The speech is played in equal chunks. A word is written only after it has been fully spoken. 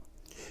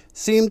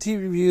CMT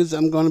Reviews,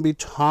 I'm going to be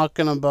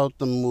talking about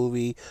the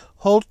movie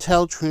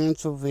Hotel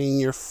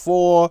Transylvania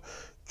 4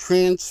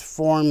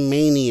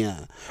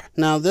 Transformania.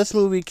 Now, this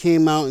movie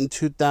came out in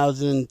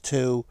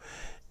 2002,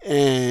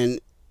 and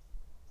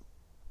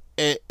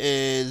it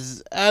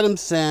is Adam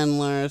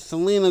Sandler,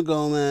 Selena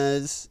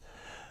Gomez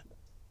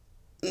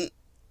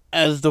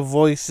as the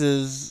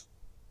voices,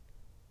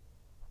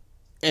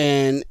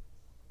 and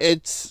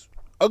it's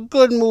a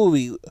good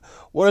movie.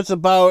 What it's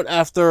about: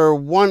 after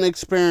one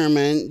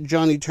experiment,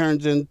 Johnny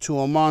turns into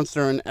a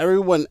monster and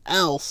everyone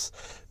else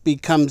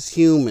becomes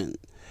human.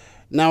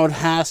 Now it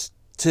has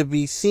to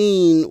be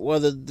seen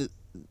whether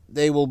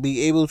they will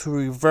be able to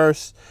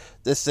reverse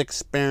this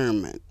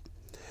experiment.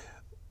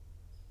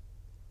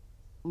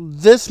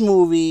 This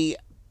movie,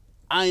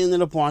 I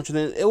ended up watching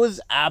it. It was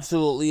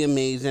absolutely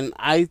amazing.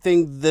 I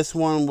think this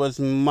one was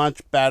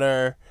much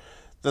better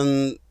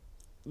than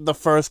the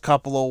first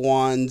couple of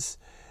ones,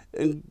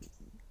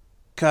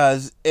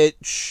 because it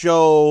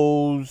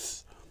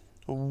shows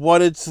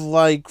what it's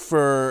like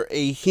for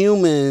a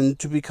human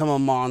to become a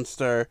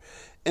monster,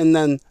 and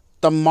then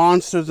the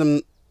monsters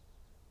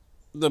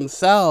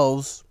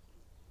themselves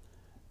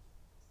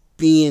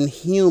being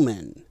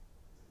human.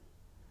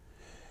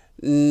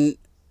 And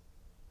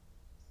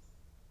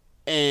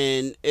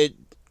it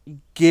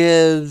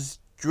gives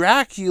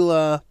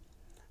Dracula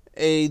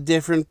a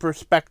different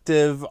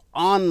perspective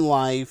on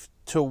life,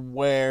 to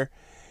where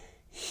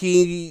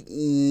he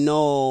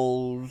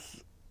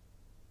knows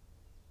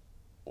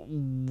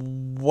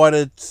what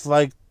it's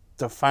like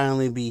to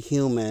finally be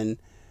human,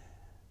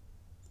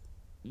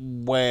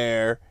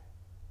 where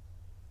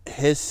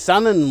his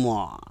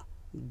son-in-law,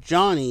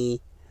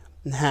 Johnny,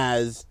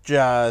 has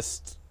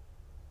just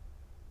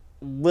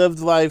lived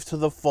life to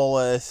the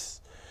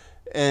fullest,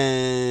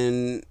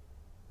 and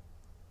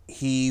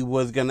he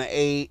was going to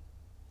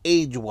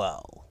age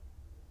well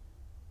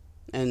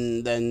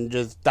and then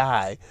just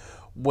die,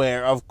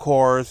 where, of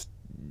course,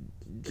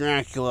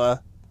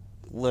 Dracula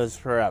lives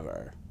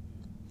forever.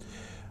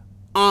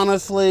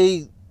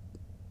 Honestly,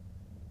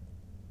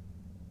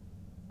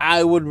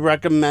 I would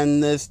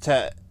recommend this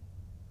to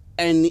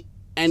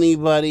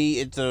anybody.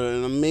 It's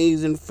an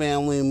amazing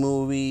family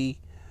movie.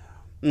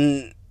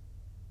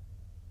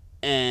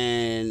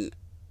 And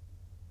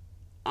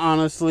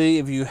honestly,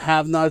 if you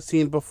have not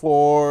seen it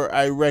before,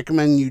 I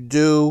recommend you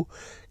do,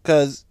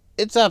 because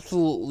it's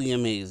absolutely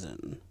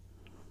amazing.